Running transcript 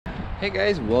Hey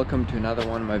guys, welcome to another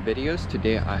one of my videos.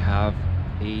 Today I have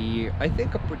I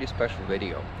think a pretty special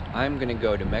video. I'm gonna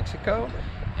go to Mexico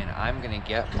and I'm gonna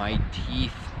get my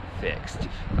teeth fixed.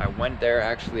 I went there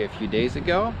actually a few days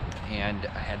ago and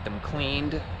I had them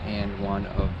cleaned, and one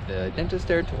of the dentists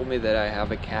there told me that I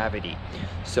have a cavity.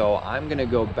 So I'm gonna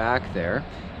go back there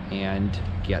and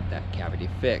get that cavity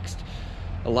fixed.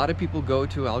 A lot of people go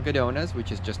to Algadonez,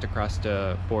 which is just across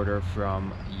the border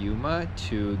from Yuma,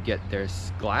 to get their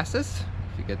glasses,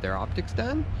 to get their optics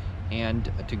done,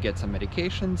 and to get some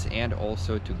medications, and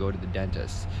also to go to the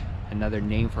dentist. Another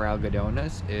name for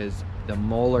Algadonez is the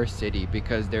Molar City,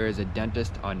 because there is a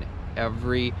dentist on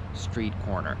every street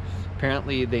corner.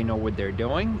 Apparently they know what they're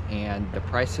doing, and the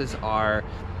prices are,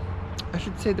 I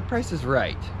should say the price is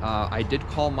right. I did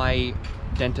call my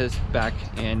dentist back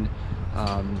in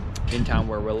town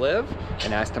where we live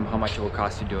and asked them how much it will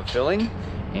cost to do a filling,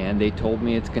 and they told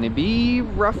me it's going to be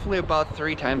roughly about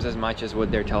 3 times as much as what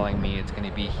they're telling me it's going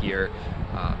to be here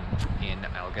in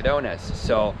Algadonez.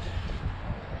 So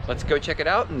let's go check it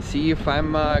out and see if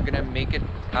I'm gonna make it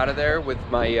out of there with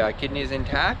my kidneys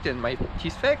intact and my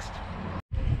teeth fixed.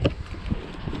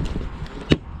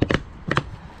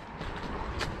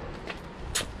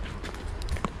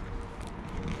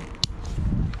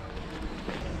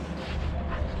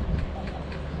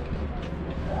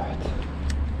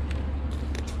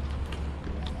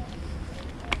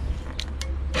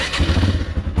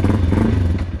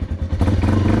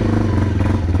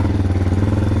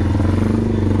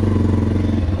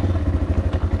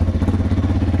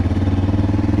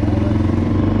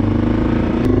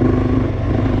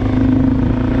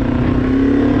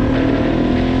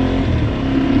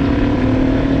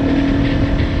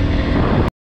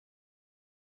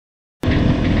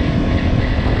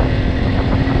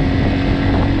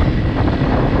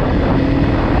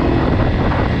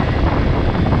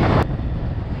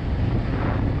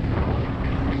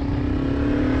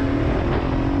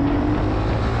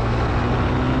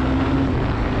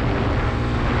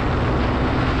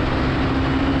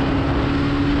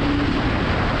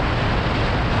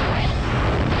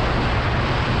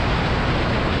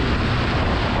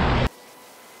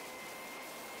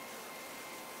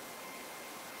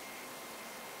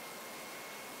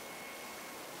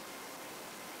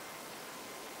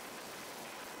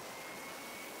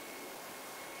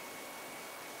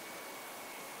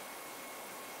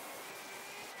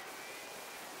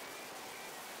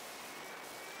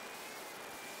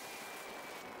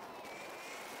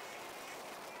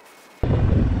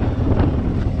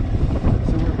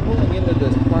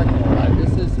 This parking lot.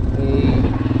 This is a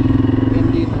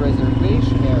Indian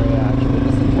reservation area. Actually,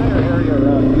 this entire area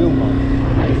around Yuma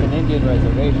is an Indian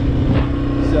reservation.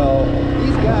 So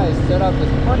these guys set up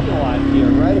this parking lot here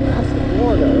right across the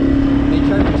border. They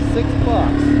charge you $6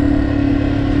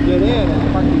 to get in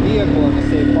and park your vehicle in the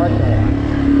same parking lot,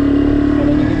 and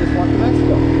then you can just walk to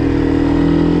Mexico.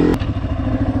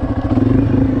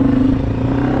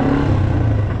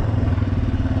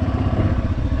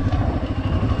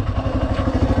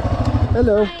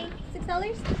 Hello. Hi.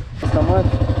 $6? So much.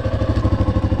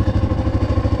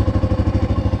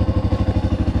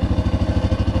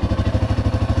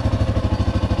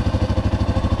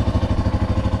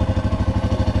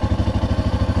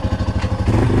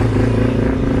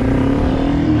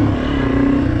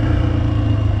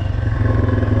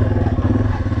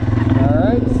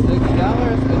 Alright,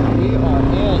 $6 and we are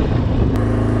in.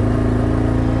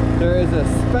 There is a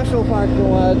special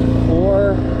parking lot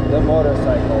for the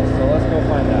motorcycles, so let's go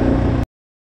find out.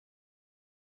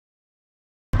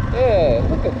 Hey,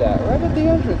 look at that, right at the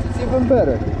entrance. It's even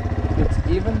better. It's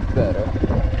even better.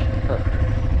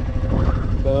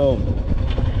 Perfect. Boom.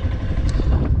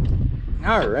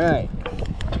 All right.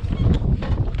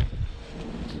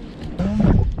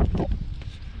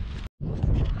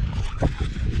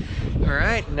 All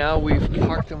right, now we've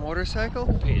parked the motorcycle,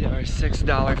 paid our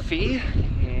 $6 fee,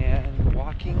 and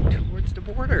walking towards the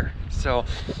border. So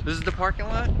this is the parking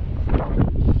lot.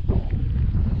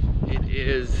 It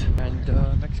is, and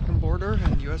Mexican border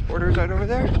and US border is right over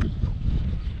there. So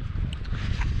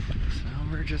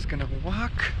we're just gonna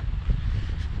walk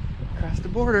across the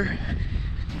border.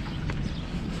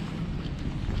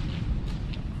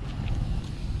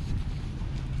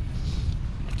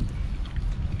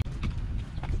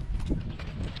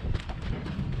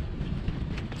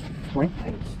 Point.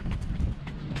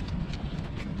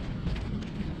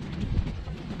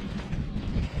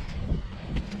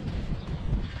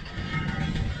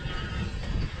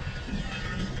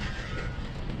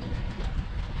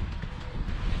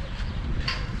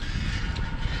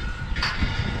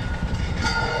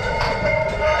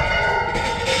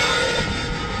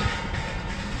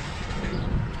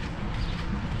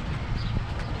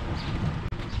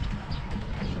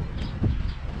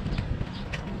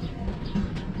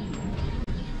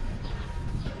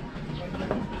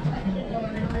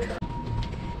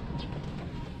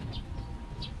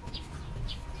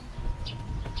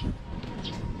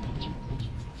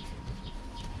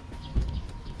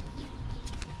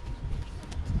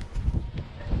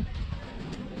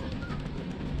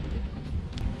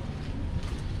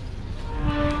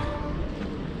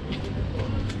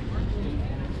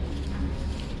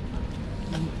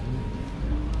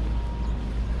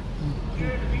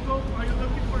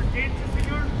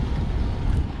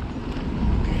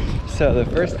 So the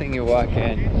first thing you walk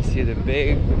in, you see the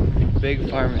big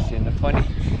pharmacy, and the funny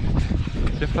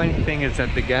thing is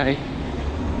that the guy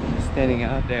standing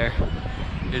out there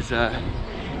is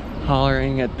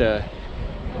hollering at the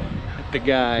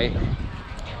guy,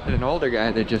 an older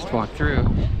guy that just walked through.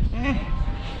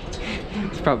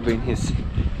 It's probably in his,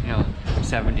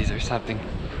 70s or something.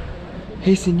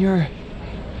 Hey, senor,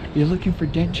 you looking for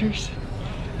dentures?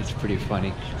 It's pretty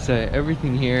funny. So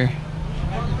everything here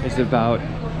is about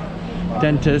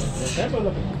dentists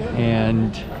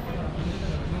and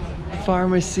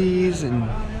pharmacies and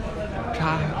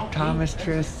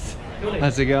optometrists.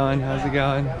 How's it going? How's it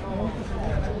going?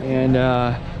 And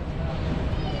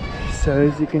so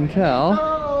as you can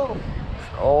tell,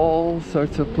 all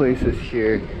sorts of places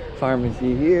here.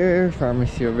 Pharmacy here,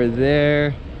 pharmacy over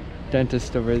there,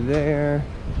 dentist over there,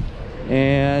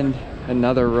 and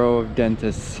another row of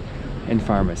dentists and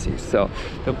pharmacies. So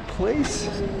the place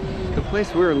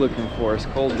we're looking for is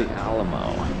called the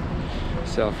Alamo.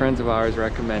 So friends of ours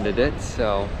recommended it,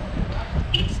 so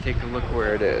let's take a look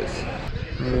where it is.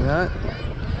 Maybe not.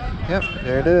 Yep,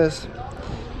 there it is.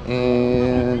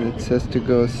 And it says to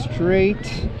go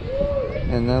straight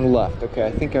and then left. Okay,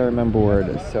 I think I remember where it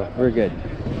is, so we're good.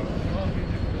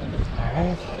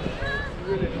 Alright.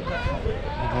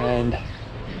 And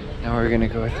now we're gonna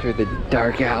go through the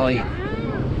dark alley.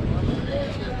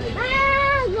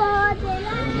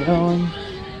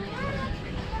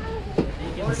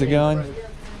 How's it going?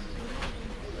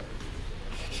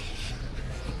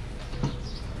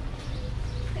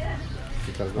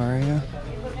 How are you?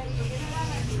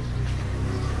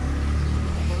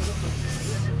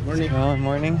 Morning. Oh,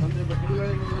 morning.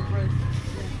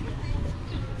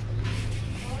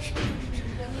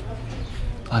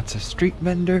 Lots of street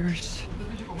vendors.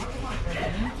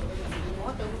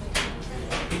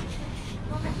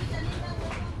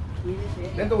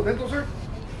 Dental, sir.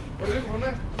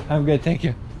 I'm good, thank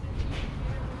you.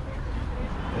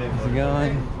 How's it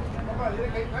going?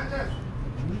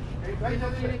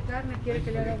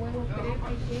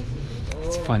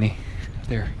 It's funny.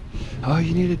 There. Oh,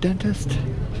 you need a dentist?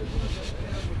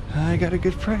 I got a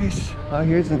good price. Oh,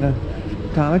 here's an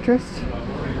optometrist.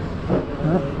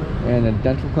 Oh, and a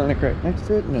dental clinic right next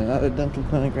to it, and another dental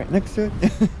clinic right next to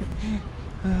it.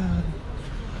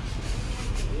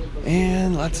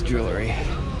 And lots of jewelry.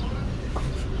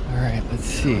 Alright, let's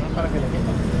see.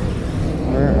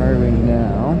 Where are we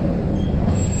now?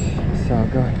 So I'll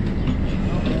go ahead.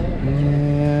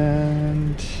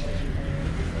 And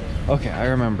okay, I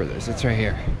remember this. It's right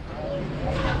here.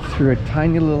 Through a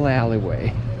tiny little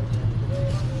alleyway.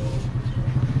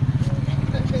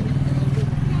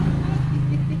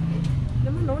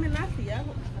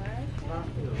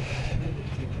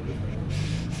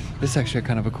 This is actually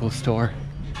kind of a cool store.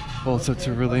 All sorts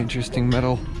of really interesting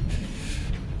metal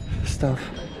stuff.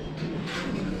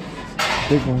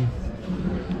 Big one.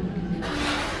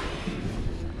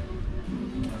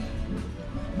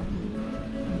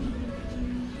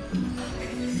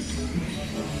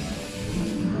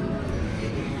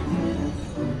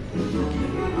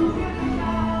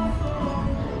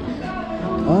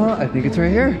 Oh, I think it's right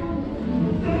here.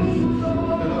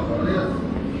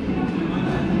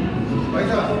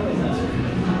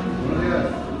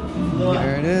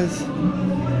 There it is.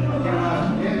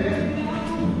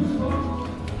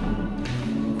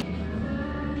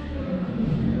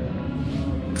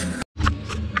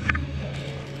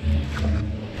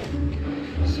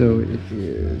 So it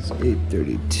is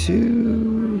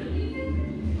 8:32.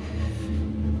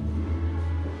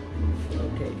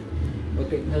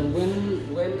 Okay, and when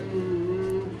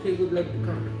he would like to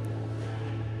come?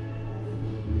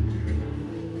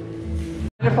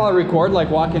 If I'll record like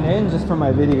walking in just for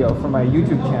my video, for my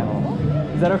YouTube channel.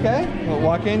 Is that okay? We'll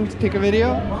walk in, take a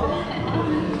video?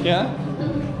 Yeah?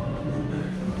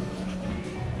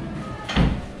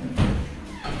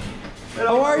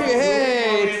 How are you?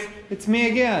 Hey, it's me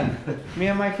again. Me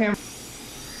and my camera.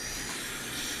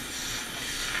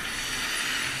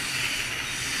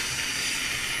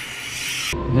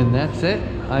 And that's it.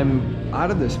 I'm out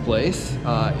of this place.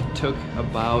 It took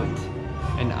about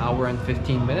an hour and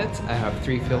 15 minutes. I have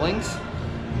 3 fillings,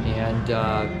 and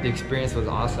the experience was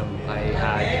awesome. I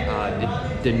had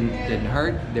it didn't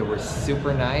hurt. They were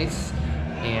super nice,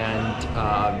 and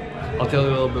I'll tell you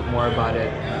a little bit more about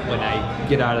it when I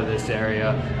get out of this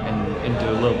area and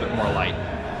into a little bit more light.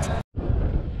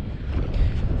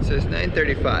 So it's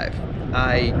 9:35.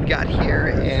 I got here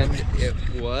and it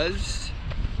was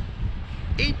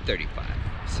 8:35.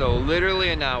 So literally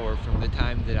an hour from the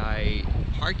time that I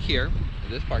parked here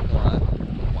in this parking lot,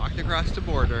 walked across the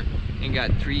border, and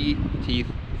got 3 teeth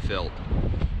filled.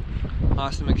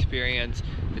 Awesome experience.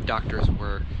 The doctors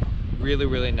were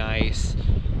really nice.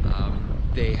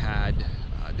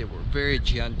 They were very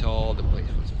gentle. The place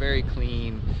was very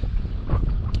clean.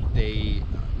 They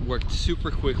worked super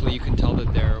quickly. You can tell that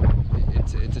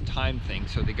it's a time thing,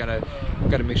 so they gotta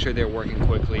make sure they're working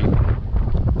quickly.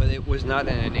 But it was not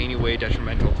in any way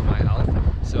detrimental to my health.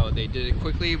 So they did it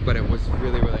quickly, but it was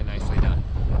really nicely done.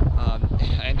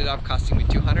 It ended up costing me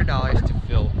 $200 to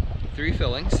fill 3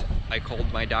 fillings. I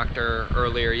called my doctor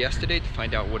earlier yesterday to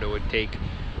find out what it would take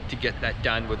to get that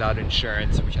done without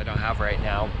insurance, which I don't have right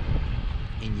now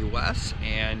in US.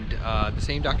 And the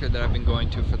same doctor that I've been going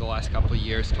to for the last couple of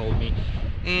years told me,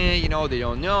 you know, they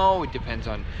don't know, it depends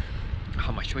on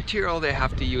how much material they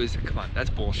have to use. Come on, that's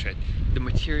bullshit. The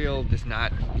material does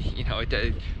not, you know,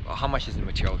 how much is the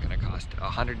material gonna cost?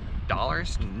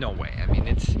 $100? No way. I mean,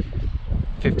 it's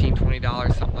 $15,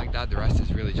 $20, something like that. The rest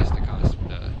is really just the cost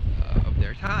of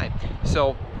their time.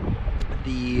 So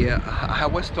I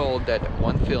was told that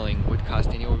one filling would cost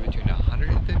anywhere between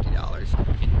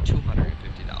 $150 and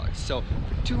 $250. So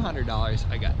for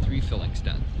 $200, I got 3 fillings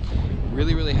done.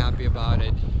 Really happy about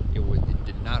it. It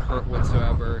did not hurt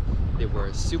whatsoever. They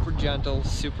were super gentle,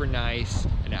 super nice,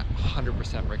 and I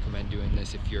 100% recommend doing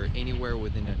this. If you're anywhere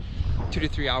within a 2 to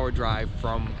 3 hour drive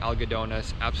from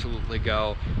Algadonez, absolutely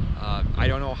go. I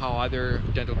don't know how other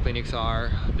dental clinics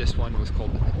are. This one was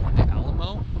called the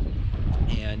Alamo,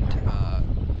 and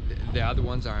the other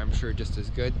ones are, I'm sure, just as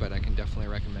good, but I can definitely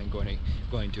recommend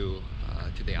going to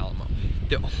the Alamo.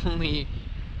 The only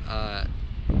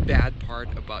bad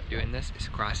part about doing this is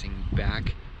crossing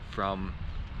back from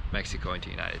Mexico into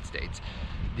the United States.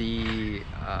 The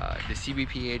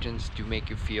CBP agents do make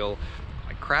you feel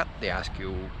like crap. They ask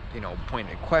you, you know,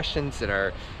 pointed questions that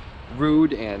are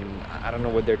rude, and I don't know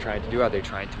what they're trying to do. Are they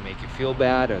trying to make you feel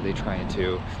bad? Are they trying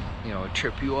to, you know,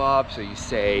 trip you up? So you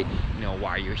say, you know,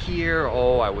 why are you here?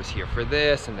 Oh, I was here for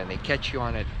this, and then they catch you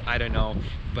on it. I don't know,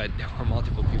 but there were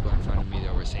multiple people in front of me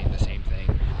that were saying the same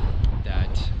thing,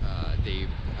 that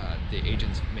the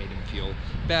agents made them feel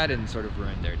bad and sort of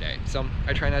ruined their day. So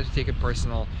I try not to take it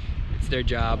personal. It's their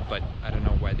job, but I don't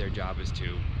know why their job is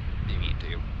to be mean to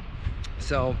you.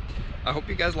 So I hope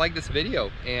you guys like this video,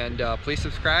 and please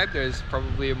subscribe. There's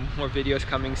probably more videos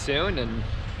coming soon, and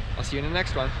I'll see you in the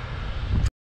next one.